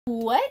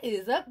What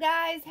is up,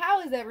 guys? How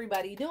is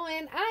everybody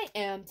doing? I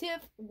am Tiff.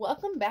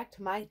 Welcome back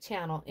to my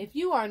channel. If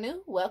you are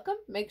new, welcome.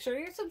 Make sure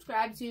you're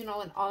subscribed so you know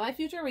when all my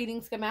future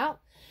readings come out.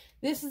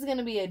 This is going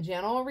to be a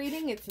general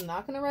reading. It's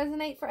not going to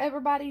resonate for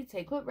everybody.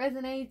 Take what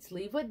resonates,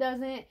 leave what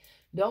doesn't.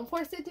 Don't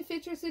force it to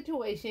fit your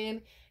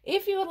situation.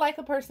 If you would like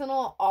a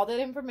personal, all that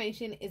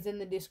information is in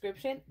the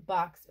description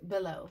box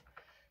below.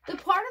 The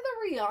part of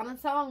the Rihanna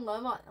song,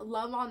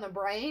 Love on the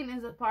Brain,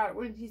 is a part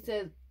when she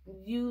says,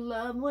 "You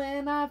love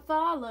when I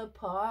fall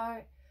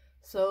apart,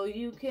 so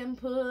you can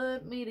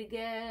put me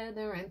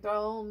together and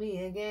throw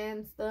me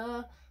against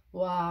the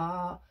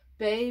wall.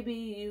 Baby,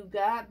 you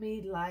got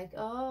me like,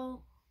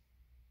 oh.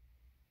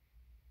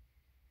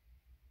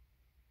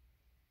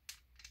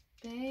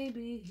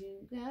 Baby,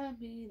 you got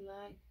me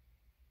like,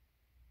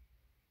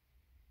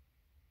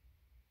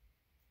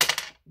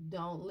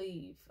 don't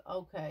leave."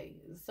 Okay,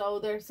 so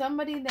there's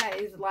somebody that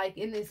is like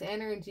in this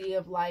energy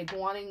of like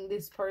wanting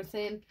this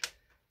person,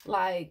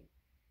 like,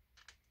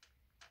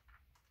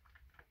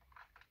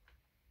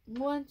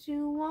 what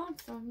you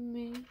want from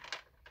me,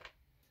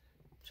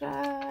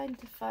 trying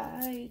to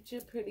fight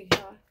you pretty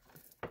hard.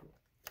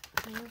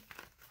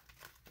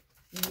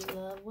 You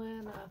love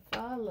when I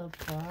fall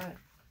apart,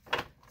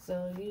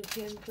 so you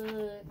can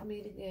put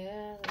me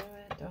together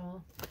and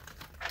throw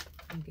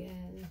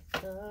against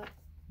the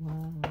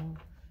wall.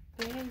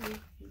 Baby,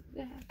 you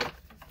got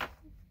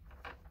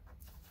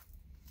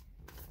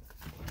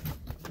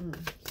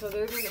So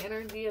there's an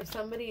energy of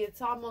somebody,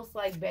 it's almost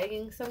like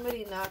begging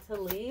somebody not to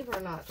leave or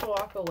not to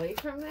walk away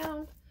from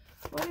them.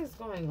 What is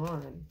going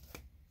on?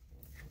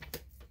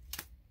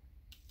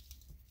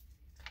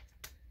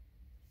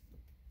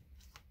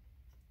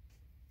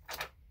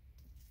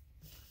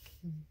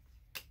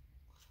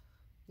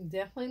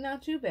 Definitely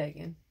not you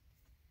begging.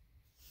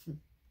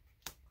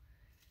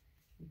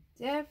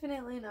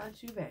 Definitely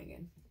not you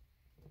begging.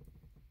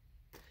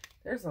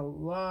 There's a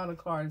lot of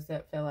cards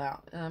that fell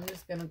out, and I'm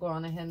just going to go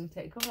on ahead and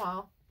take them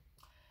all.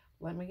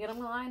 Let me get them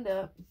lined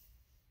up.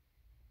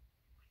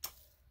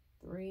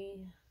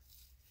 3,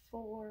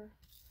 4,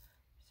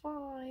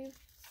 5,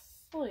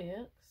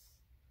 6,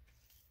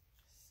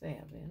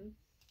 7,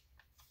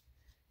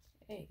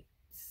 8.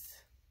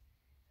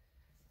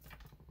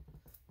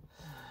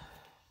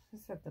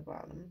 It's at the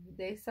bottom.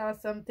 They saw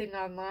something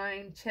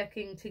online,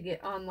 checking to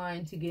get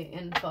online to get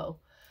info.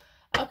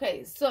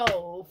 Okay,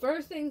 so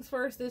first things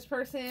first, this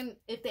person,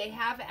 if they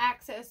have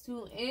access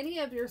to any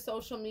of your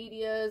social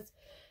medias,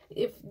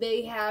 if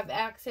they have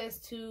access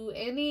to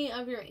any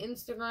of your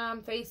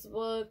Instagram,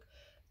 Facebook,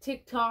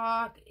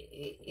 TikTok,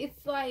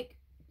 it's like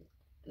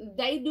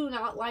they do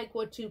not like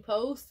what you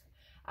post.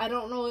 I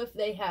don't know if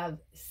they have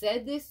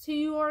said this to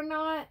you or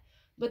not,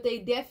 but they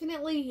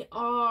definitely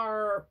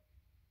are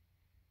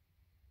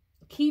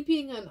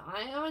keeping an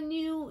eye on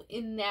you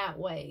in that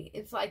way.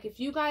 It's like if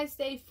you guys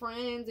stay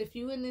friends, if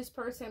you and this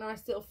person are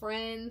still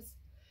friends,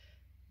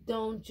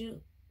 don't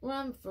you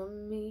run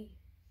from me.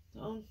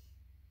 Don't.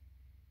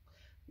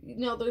 You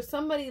know, there's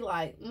somebody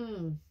like,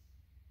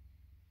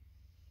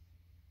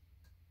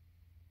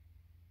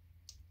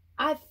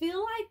 I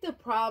feel like the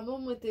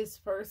problem with this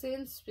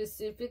person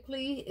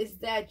specifically is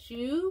that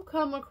you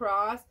come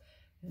across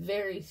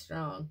very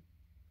strong,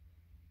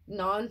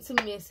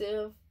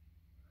 non-submissive,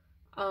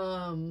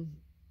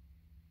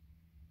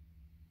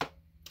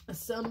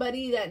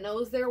 somebody that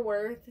knows their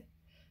worth,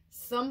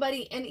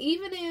 somebody, and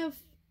even if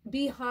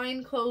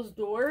behind closed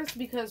doors,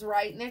 because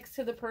right next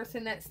to the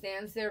person that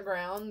stands their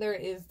ground, there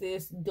is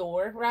this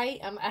door, right?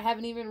 I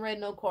haven't even read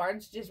no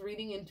cards, just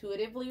reading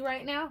intuitively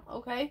right now,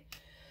 okay?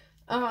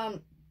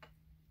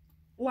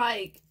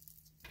 Like,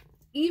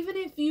 even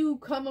if you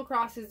come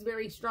across as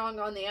very strong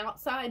on the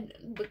outside,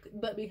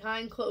 but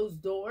behind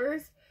closed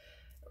doors,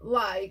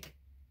 like,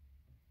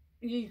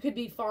 you could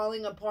be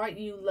falling apart.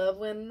 You love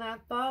when I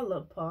fall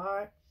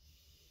apart.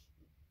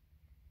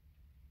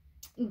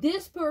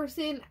 This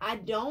person, I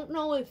don't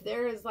know if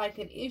there is like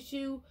an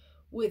issue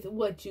with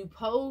what you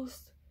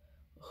post,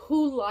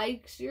 who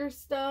likes your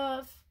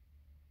stuff,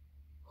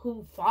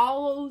 who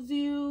follows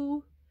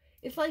you.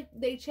 It's like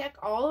they check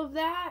all of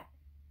that.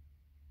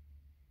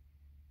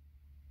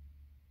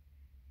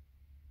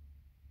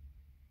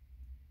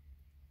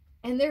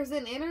 And there's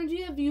an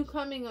energy of you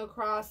coming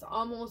across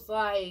almost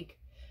like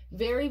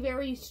very,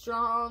 very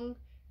strong,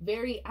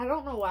 very, I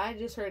don't know why I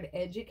just heard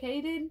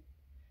educated,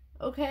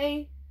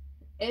 okay?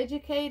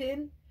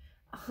 Educated,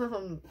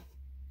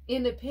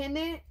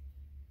 independent,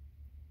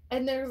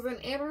 and there's an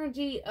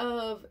energy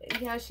of,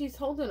 yeah, she's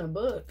holding a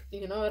book,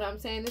 you know what I'm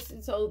saying? This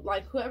is, so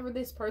like whoever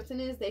this person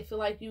is, they feel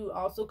like you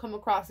also come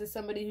across as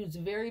somebody who's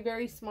very,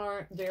 very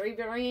smart, very,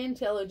 very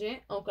intelligent,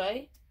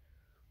 okay?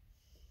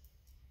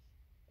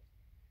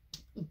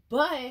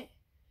 But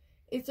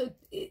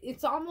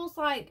it's almost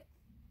like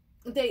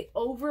they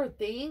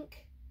overthink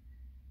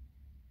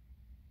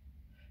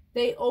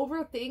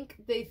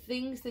the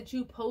things that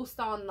you post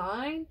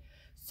online,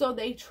 so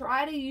they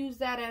try to use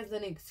that as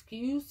an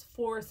excuse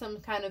for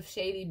some kind of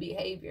shady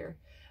behavior.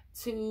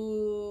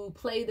 to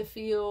play the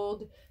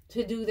field,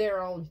 to do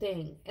their own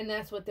thing. And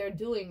that's what they're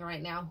doing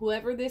right now.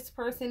 Whoever this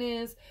person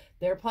is,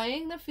 they're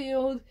playing the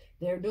field,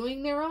 they're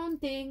doing their own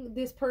thing.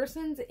 This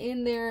person's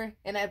in there,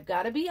 and I've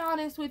got to be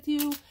honest with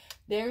you,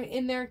 they're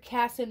in their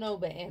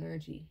Casanova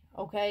energy,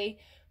 okay?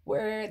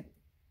 Where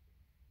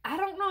I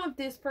don't know if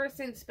this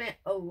person spent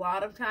a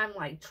lot of time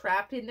like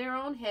trapped in their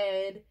own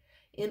head,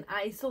 in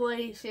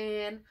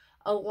isolation,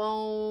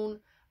 alone,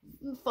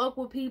 fuck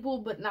with people,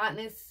 but not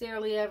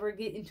necessarily ever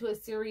get into a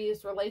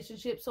serious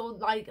relationship. So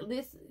like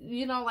this,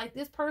 you know, like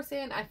this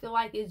person, I feel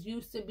like is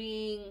used to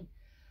being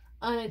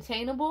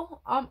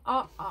unattainable.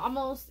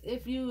 Almost,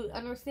 if you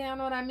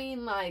understand what I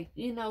mean, like,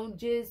 you know,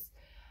 just,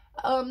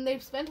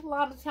 they've spent a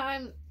lot of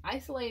time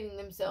isolating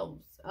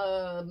themselves,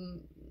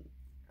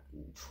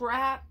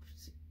 trapped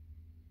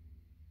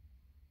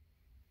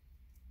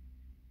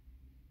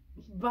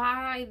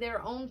by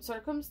their own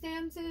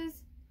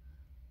circumstances,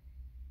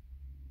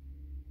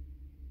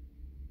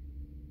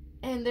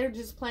 and they're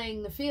just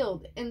playing the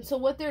field. And so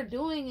what they're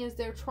doing is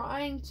they're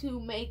trying to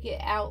make it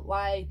out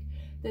like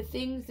the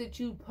things that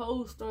you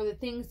post or the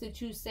things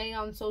that you say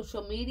on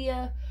social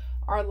media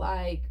are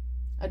like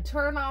a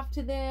turn off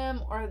to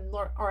them,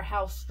 or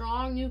how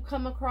strong you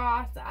come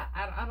across.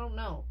 I don't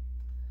know,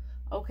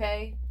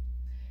 okay?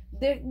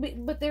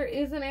 But there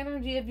is an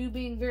energy of you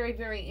being very,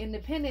 very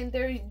independent.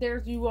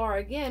 There's you are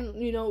again,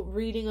 you know,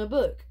 reading a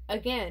book.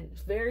 Again,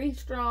 very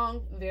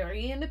strong,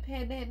 very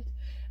independent,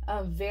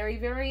 very,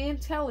 very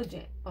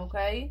intelligent,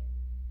 okay?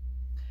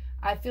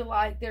 I feel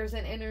like there's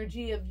an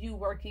energy of you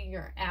working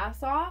your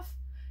ass off.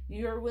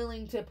 You're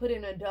willing to put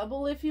in a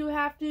double if you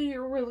have to.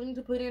 You're willing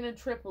to put in a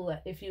triple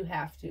if you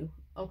have to,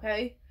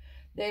 okay?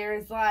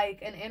 There's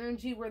like an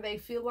energy where they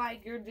feel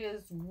like you're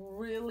just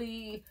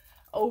really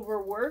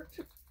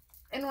overworked.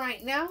 And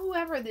right now,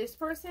 whoever this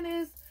person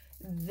is,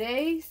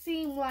 they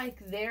seem like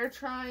they're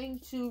trying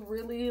to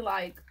really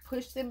like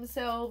push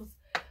themselves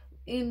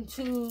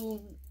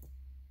into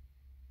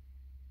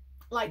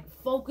like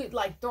focus,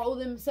 like throw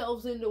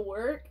themselves into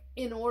work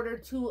in order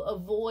to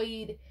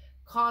avoid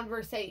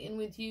conversating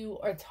with you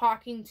or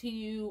talking to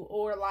you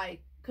or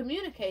like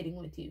communicating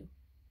with you.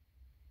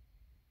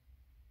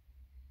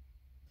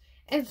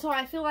 And so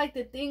I feel like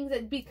the things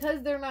that,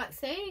 because they're not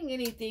saying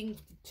anything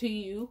to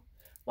you,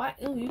 why?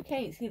 Oh, you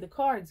can't see the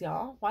cards,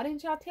 y'all. Why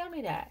didn't y'all tell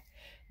me that?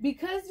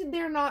 Because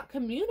they're not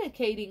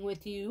communicating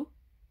with you,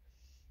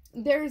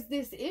 there's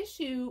this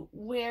issue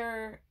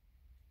where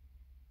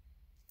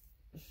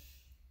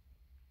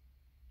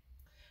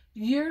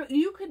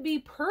you could be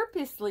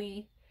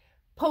purposely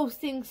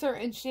posting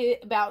certain shit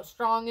about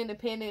strong,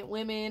 independent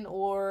women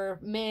or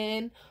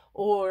men,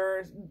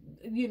 or,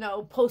 you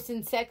know,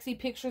 posting sexy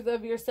pictures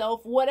of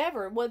yourself,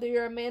 whatever, whether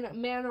you're a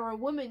man or a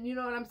woman, you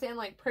know what I'm saying?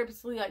 Like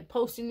purposely, like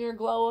posting your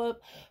glow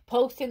up,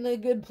 posting the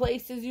good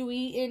places you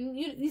eat, and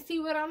you see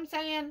what I'm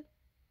saying?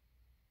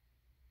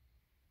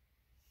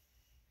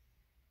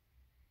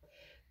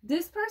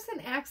 This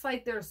person acts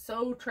like they're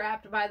so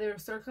trapped by their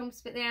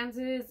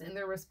circumstances and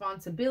their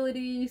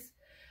responsibilities.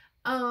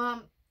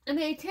 And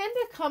they tend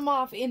to come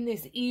off in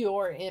this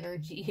Eeyore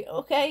energy,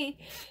 okay?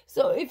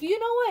 So if you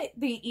know what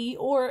the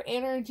Eeyore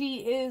energy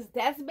is,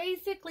 that's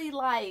basically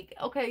like,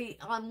 okay,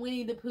 on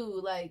Winnie the Pooh,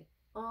 like,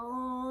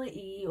 oh,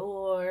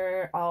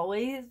 Eeyore,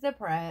 always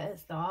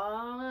depressed,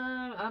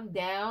 oh, I'm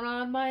down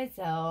on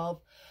myself.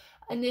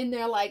 And then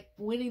they're like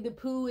Winnie the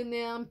Pooh and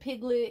them,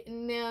 Piglet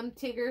and them,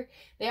 Tigger,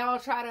 they all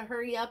try to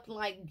hurry up and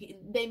like,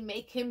 they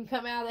make him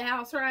come out of the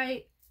house,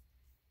 right?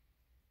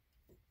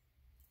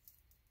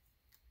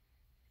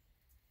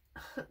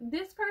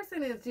 This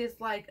person is just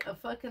like a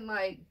fucking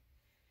like,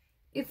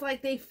 it's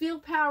like they feel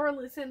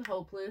powerless and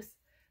hopeless.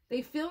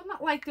 They feel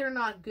not like they're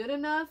not good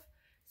enough.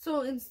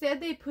 So instead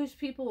they push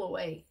people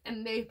away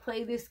and they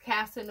play this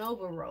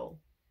Casanova role.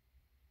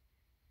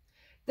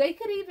 They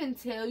could even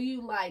tell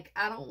you like,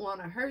 I don't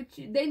want to hurt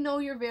you. They know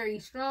you're very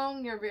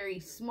strong. You're very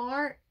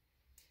smart.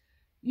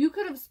 You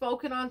could have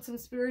spoken on some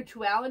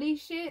spirituality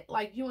shit,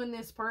 like you and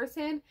this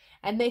person,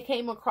 and they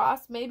came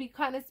across maybe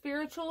kind of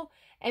spiritual.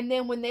 And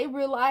then when they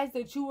realized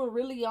that you were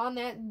really on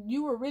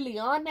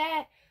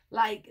that,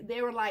 like,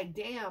 they were like,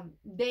 damn,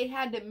 they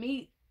had to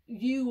meet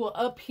you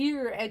up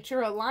here at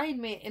your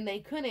alignment, and they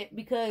couldn't,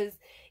 because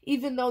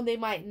even though they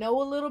might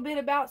know a little bit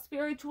about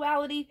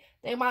spirituality,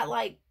 they might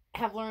like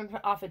have learned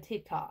off of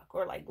TikTok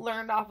or like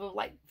learned off of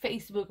like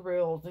Facebook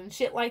reels and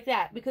shit like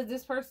that, because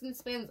this person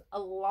spends a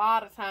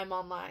lot of time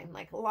online,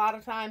 like a lot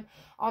of time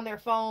on their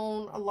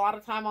phone, a lot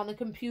of time on the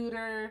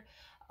computer,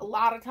 a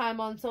lot of time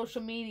on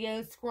social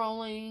media,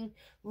 scrolling,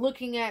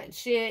 looking at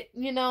shit,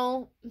 you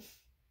know.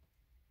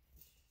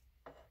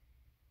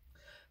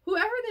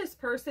 Whoever this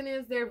person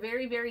is, they're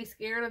very, very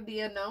scared of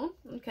the unknown,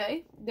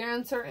 okay? They're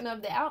uncertain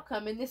of the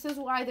outcome, and this is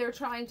why they're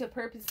trying to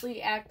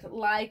purposely act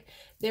like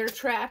they're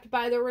trapped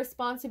by their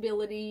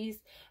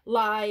responsibilities,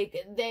 like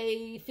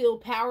they feel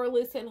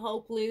powerless and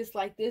hopeless,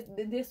 like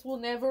this will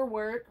never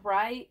work,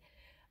 right?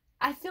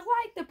 I feel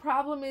like the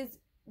problem is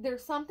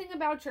there's something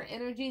about your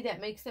energy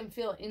that makes them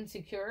feel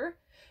insecure,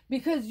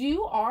 because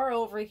you are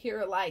over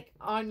here like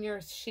on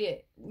your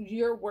shit.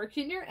 You're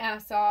working your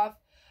ass off.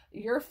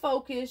 You're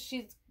focused.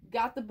 She's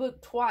got the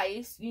book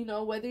twice, you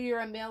know, whether you're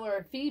a male or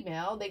a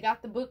female, they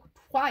got the book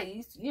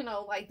twice, you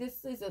know, like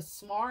this is a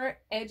smart,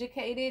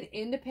 educated,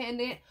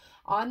 independent,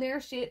 on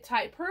their shit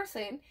type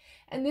person.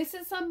 And this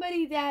is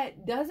somebody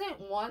that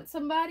doesn't want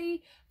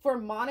somebody for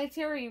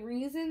monetary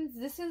reasons.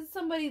 This is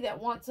somebody that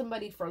wants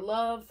somebody for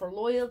love, for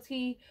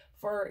loyalty,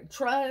 for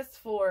trust,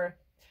 for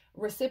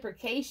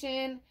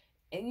reciprocation.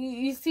 And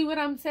you see what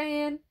I'm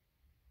saying?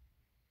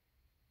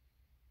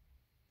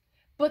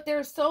 But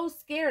they're so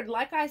scared.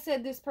 Like I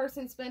said, this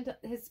person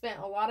has spent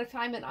a lot of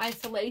time in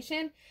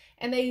isolation,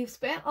 and they've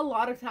spent a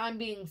lot of time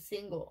being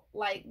single.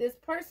 Like, this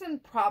person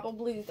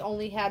probably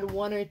only had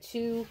 1 or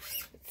 2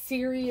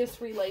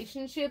 serious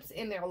relationships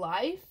in their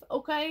life,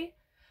 okay?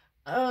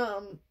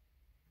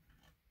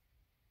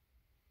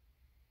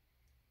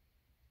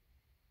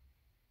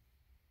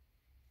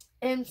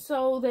 And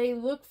so they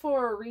look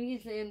for a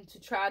reason to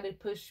try to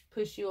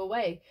push you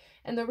away.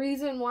 And the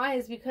reason why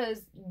is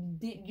because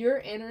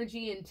your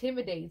energy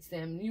intimidates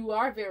them. You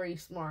are very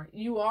smart.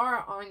 You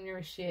are on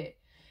your shit.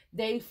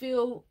 They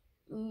feel,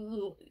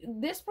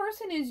 this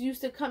person is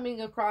used to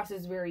coming across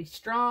as very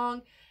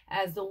strong,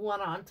 as the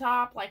one on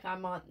top, like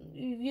I'm on,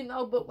 you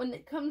know, but when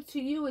it comes to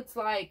you, it's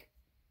like,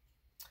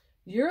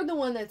 you're the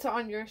one that's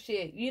on your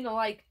shit, you know,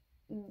 like,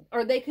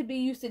 or they could be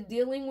used to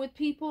dealing with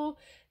people.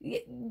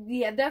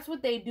 Yeah, that's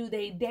what they do.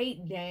 They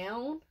date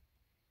down.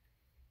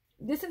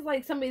 This is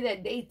like somebody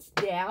that dates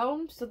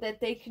down so that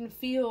they can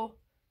feel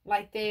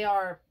like they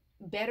are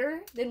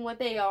better than what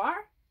they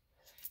are.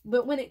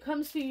 But when it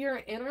comes to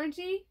your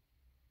energy,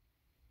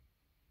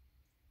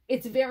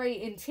 it's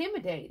very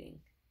intimidating.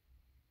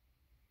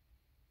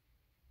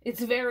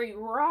 It's very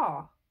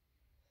raw.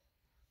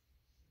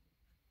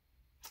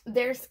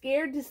 They're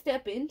scared to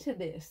step into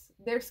this.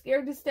 They're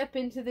scared to step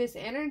into this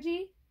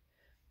energy.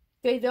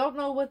 They don't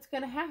know what's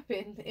going to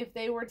happen if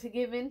they were to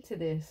give into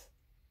this.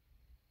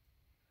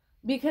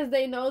 Because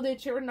they know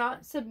that you're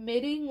not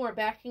submitting or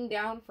backing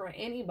down for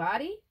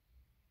anybody.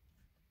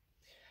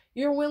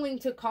 You're willing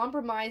to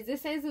compromise.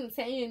 This isn't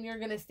saying you're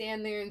going to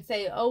stand there and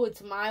say, oh,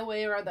 it's my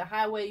way or the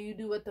highway. You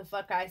do what the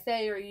fuck I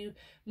say or you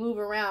move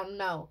around.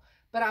 No.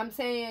 But I'm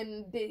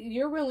saying that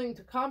you're willing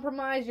to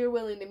compromise. You're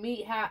willing to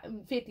meet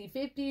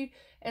 50-50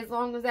 as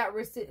long as that,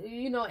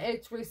 you know,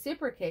 it's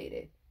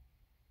reciprocated.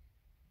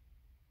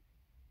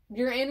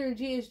 Your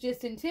energy is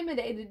just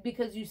intimidated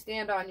because you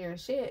stand on your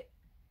shit.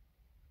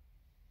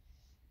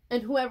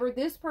 And whoever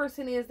this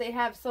person is, they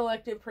have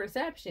selective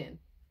perception.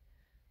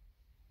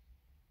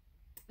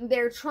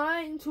 They're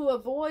trying to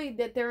avoid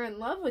that they're in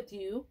love with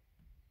you.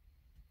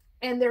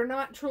 And they're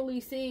not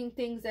truly seeing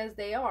things as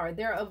they are.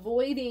 They're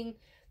avoiding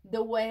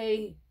the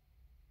way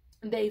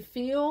they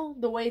feel,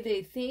 the way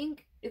they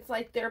think. It's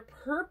like they're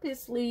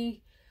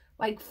purposely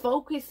like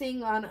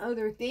focusing on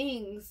other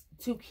things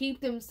to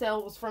keep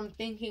themselves from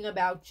thinking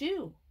about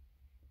you.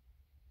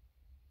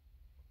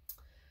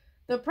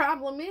 The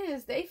problem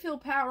is they feel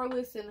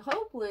powerless and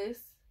hopeless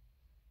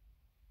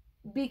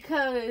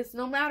because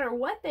no matter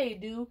what they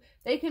do,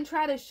 they can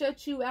try to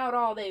shut you out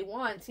all they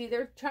want. See,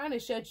 they're trying to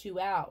shut you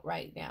out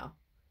right now.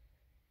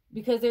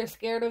 Because they're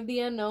scared of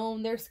the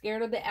unknown. They're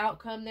scared of the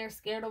outcome. They're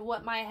scared of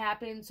what might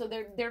happen. So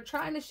they're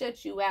trying to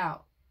shut you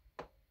out.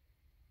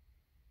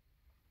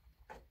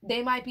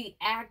 They might be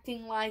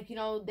acting like, you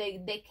know,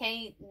 they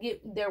can't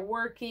get, they're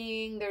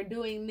working, they're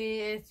doing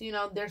this, you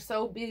know, they're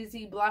so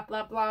busy, blah,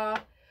 blah, blah.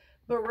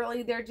 But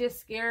really, they're just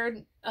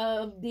scared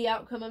of the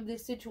outcome of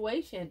this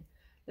situation.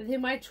 That they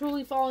might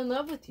truly fall in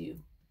love with you.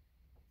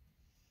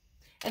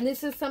 And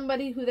this is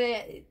somebody who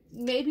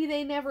maybe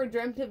they never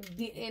dreamt of,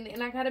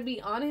 and I gotta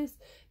be honest,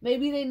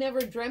 maybe they never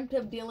dreamt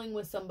of dealing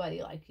with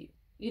somebody like you.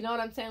 You know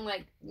what I'm saying?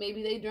 Like,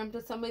 maybe they dreamt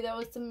of somebody that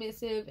was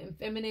submissive and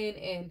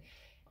feminine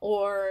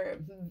or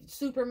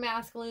super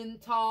masculine,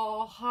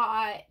 tall,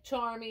 hot,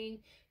 charming.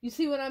 You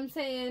see what I'm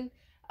saying?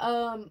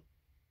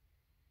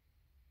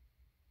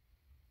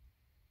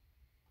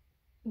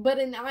 But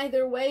in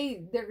either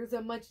way, there's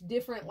a much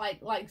different,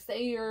 like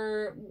say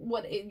your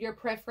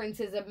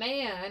preference is a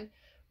man,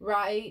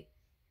 right?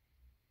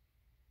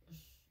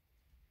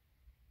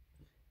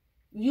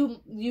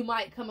 You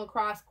might come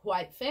across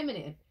quite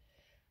feminine.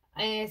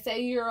 And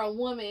say you're a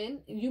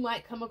woman, you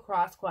might come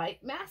across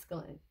quite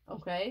masculine,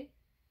 okay?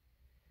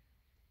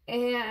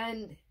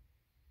 And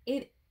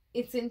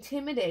it's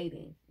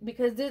intimidating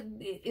because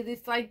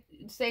it's like,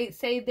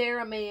 say they're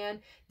a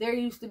man, they're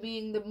used to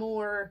being the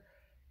more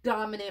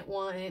dominant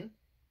one.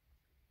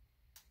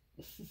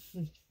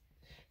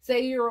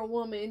 Say you're a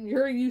woman,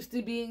 you're used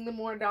to being the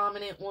more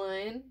dominant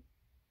one.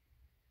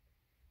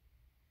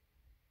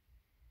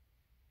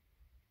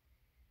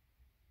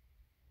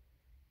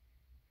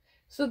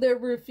 So they're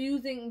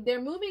refusing, they're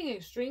moving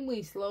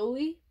extremely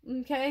slowly,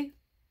 okay?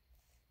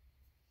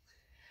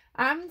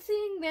 I'm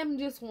seeing them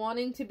just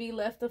wanting to be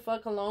left the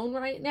fuck alone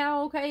right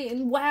now, okay?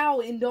 And wow,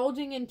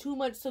 indulging in too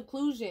much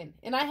seclusion.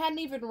 And I hadn't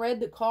even read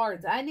the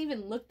cards. I hadn't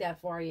even looked that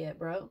far yet,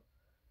 bro.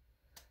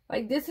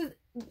 Like, this is,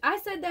 I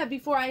said that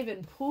before I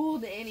even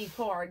pulled any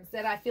cards,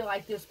 that I feel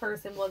like this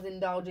person was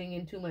indulging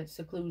in too much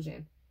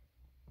seclusion.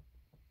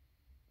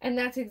 And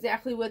that's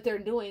exactly what they're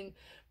doing.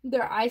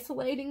 They're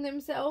isolating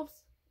themselves.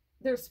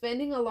 They're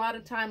spending a lot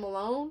of time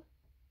alone.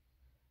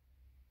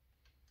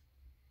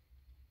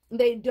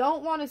 They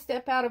don't want to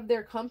step out of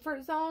their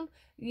comfort zone.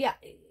 Yeah,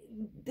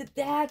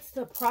 that's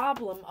the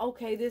problem.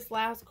 Okay, this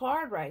last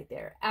card right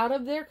there. Out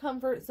of their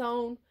comfort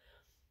zone.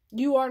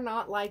 You are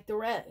not like the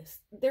rest.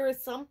 There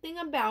is something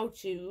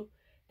about you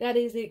that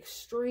is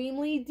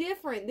extremely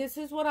different. This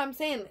is what I'm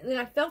saying. And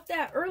I felt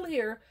that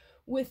earlier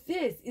with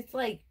this. It's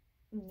like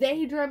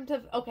they dreamt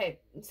of, okay,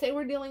 say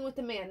we're dealing with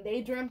a man.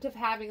 They dreamt of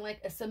having like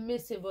a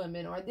submissive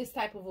woman or this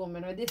type of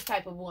woman or this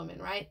type of woman,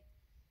 right?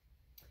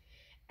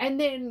 And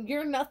then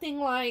you're nothing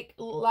like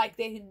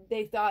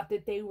they thought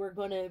that they were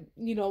going to,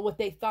 you know, what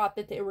they thought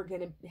that they were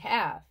going to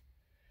have.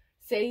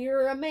 Say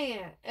you're a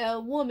man, a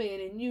woman,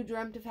 and you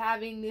dreamt of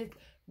having this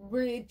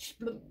rich,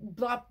 blah,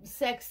 blah,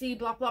 sexy,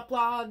 blah, blah,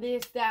 blah,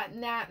 this, that,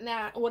 and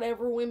that,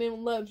 whatever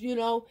women love, you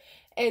know,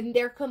 and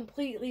they're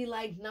completely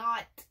like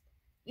not,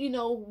 you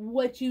know,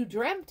 what you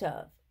dreamt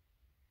of,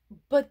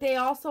 but they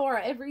also are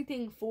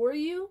everything for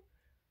you.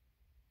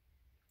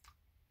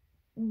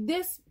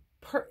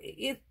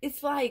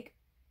 It's like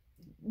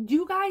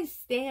you guys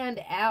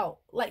stand out.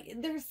 Like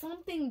there's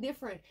something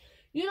different.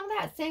 You know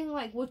that saying,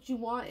 like, what you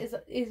want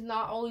is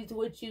not always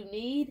what you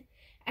need?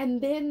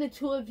 And then the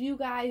two of you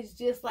guys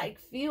just, like,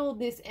 feel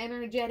this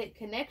energetic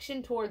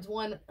connection towards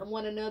one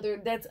another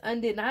that's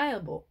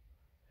undeniable.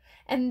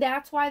 And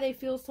that's why they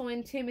feel so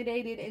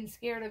intimidated and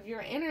scared of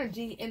your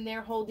energy, and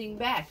they're holding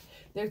back.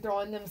 They're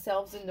throwing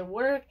themselves into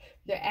work.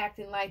 They're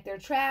acting like they're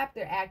trapped.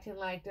 They're acting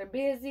like they're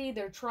busy.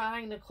 They're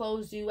trying to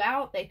close you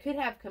out. They could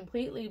have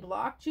completely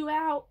blocked you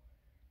out.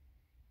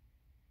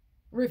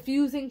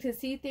 Refusing to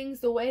see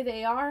things the way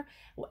they are,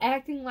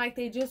 acting like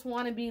they just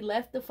want to be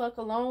left the fuck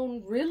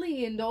alone,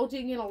 really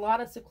indulging in a lot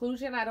of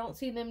seclusion. I don't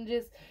see them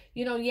just,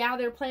 you know, yeah,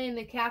 they're playing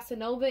the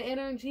Casanova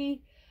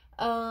energy,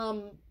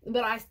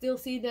 but I still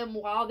see them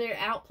while they're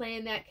out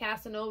playing that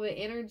Casanova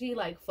energy,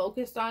 like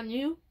focused on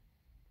you.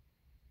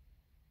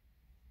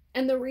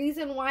 And the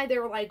reason why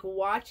they're like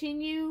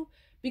watching you,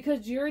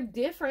 because you're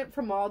different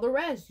from all the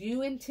rest.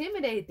 You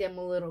intimidate them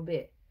a little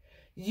bit.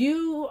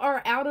 You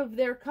are out of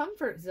their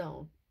comfort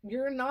zone.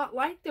 You're not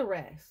like the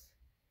rest.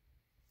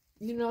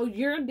 You know,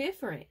 you're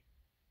different.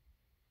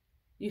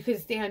 You can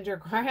stand your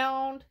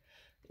ground.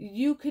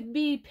 You could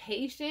be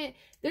patient.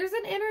 There's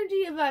an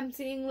energy of, I'm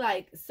seeing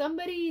like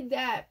somebody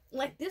that,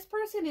 like this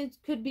person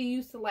could be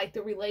used to like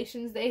the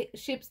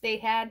relationships they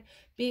had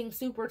being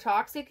super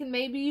toxic, and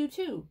maybe you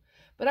too.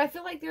 But I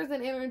feel like there's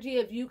an energy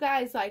of you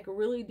guys like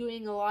really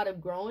doing a lot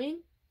of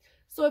growing.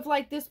 So if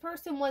like this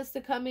person was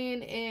to come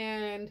in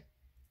and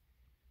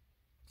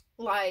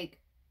like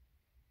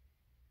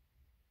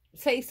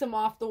say some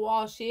off the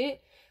wall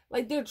shit,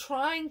 like they're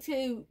trying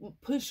to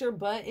push your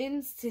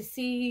buttons to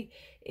see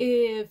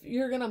if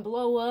you're gonna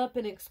blow up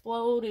and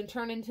explode and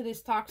turn into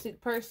this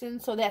toxic person,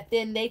 so that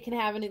then they can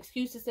have an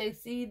excuse to say,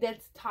 see,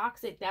 that's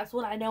toxic, that's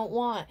what I don't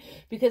want,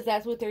 because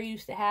that's what they're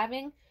used to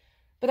having.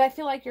 But I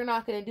feel like you're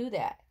not gonna do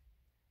that.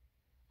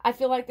 I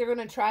feel like they're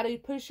gonna try to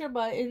push your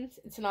buttons.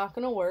 It's not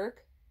gonna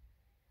work.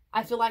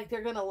 I feel like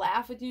they're gonna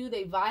laugh with you,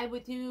 they vibe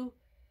with you,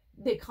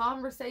 they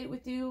conversate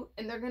with you,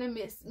 and they're gonna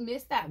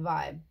miss that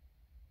vibe.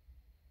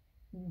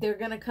 They're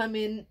going to come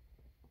in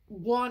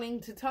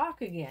wanting to talk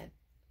again.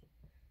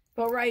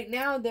 But right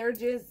now,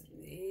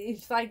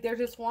 it's like they're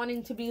just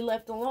wanting to be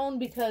left alone,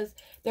 because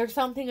there's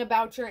something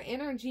about your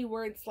energy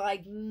where it's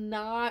like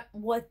not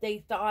what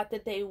they thought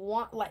that they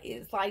want. Like,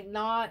 it's like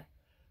not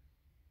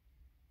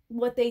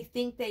what they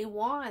think they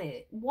want.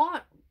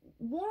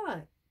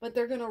 But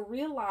they're going to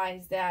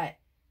realize that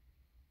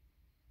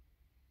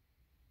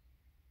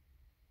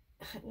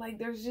like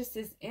there's just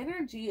this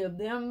energy of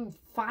them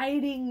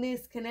fighting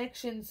this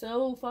connection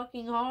so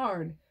fucking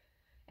hard.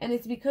 And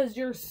it's because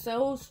you're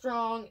so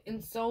strong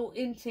and so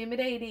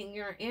intimidating,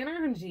 your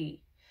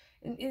energy.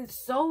 And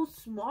it's so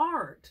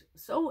smart,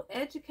 so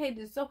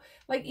educated. So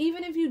like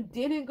even if you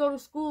didn't go to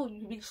school,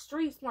 you could be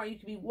street smart, you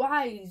could be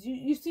wise.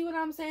 You see what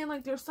I'm saying?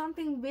 Like there's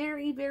something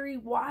very, very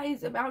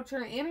wise about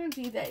your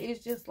energy that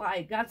is just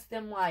like got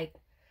them like,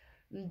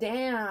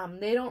 damn,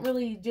 they don't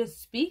really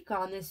just speak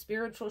on this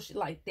spiritual shit.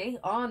 Like, they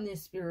on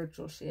this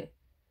spiritual shit.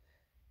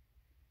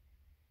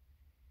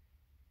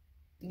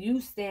 You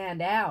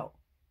stand out.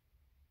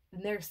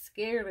 And they're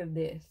scared of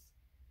this.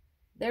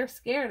 They're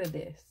scared of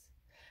this.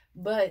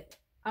 But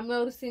I'm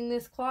noticing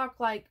this clock,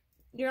 like,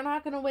 you're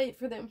not going to wait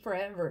for them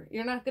forever.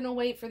 You're not going to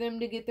wait for them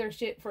to get their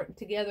shit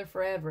together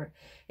forever.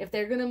 If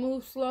they're going to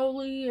move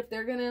slowly, if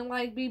they're going to,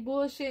 like, be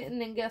bullshitting,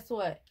 then guess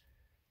what?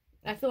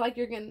 I feel like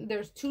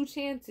there's two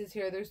chances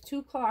here. There's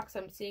two clocks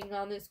I'm seeing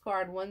on this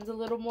card. One's a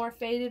little more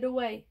faded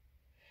away.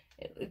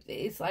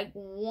 It's like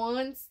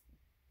once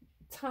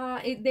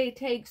they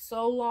take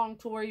so long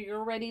to where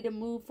you're ready to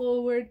move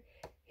forward,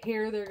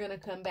 here they're going to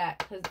come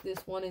back because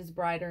this one is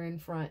brighter in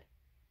front.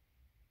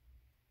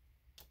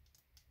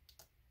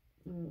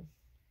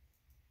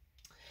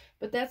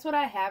 But that's what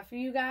I have for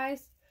you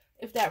guys.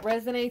 If that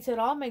resonates at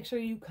all, make sure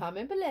you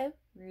comment below.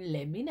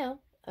 Let me know.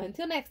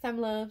 Until next time,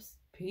 loves.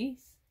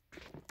 Peace.